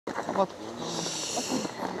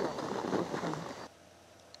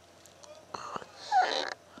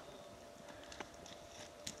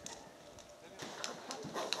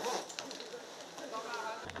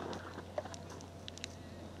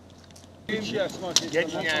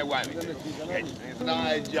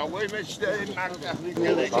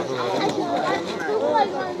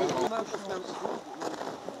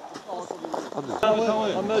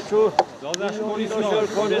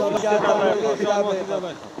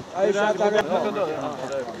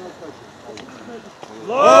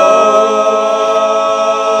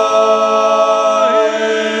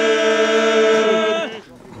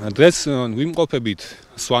დღეს ვიმყოფებით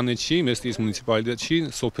სვანეთში, მესტიის მუნიციპალიტეტში,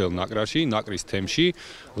 სოფელ ნაკრაში, ნაკრის თემში,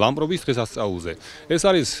 ლამპრობის დღესასწაულზე. ეს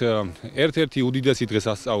არის ერთ-ერთი უდიდესი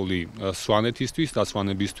დღესასწაული სვანეთისთვის და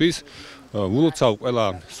სვანებისთვის. ულოცავ ყველა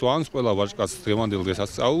სვანს, ყველა ვაჟკაცს დღევანდელ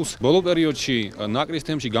დღესასწაულს. ბოლო პერიოდში ნაკრის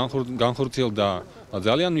თემში განხორციელდა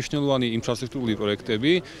ძალიან მნიშვნელოვანი ინფრასტრუქტურული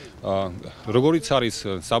პროექტები, როგორიც არის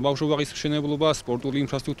საბავშვო ბაღის მშენებლობა, სპორტული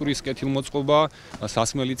ინფრასტრუქტურის კეთილმოწყობა,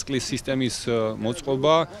 სასმელი წყლის სისტემის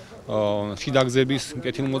მოწყობა, შიდა გზების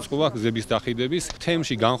კეთილმოწყობა, გზების დახიდების.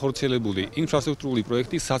 თემში განხორციელებული ინფრასტრუქტურული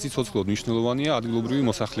პროექტი სასიცოცხლოდ მნიშვნელოვანია ადგილობრივი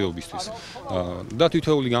მოსახლეობისთვის. და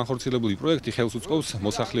თითოეული განხორციელებული პროექტი ხელს უწყობს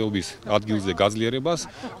მოსახლეობის ადგილზე გაძლიერებას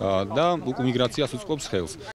და უკმიგრაციას უწყობს ხელს.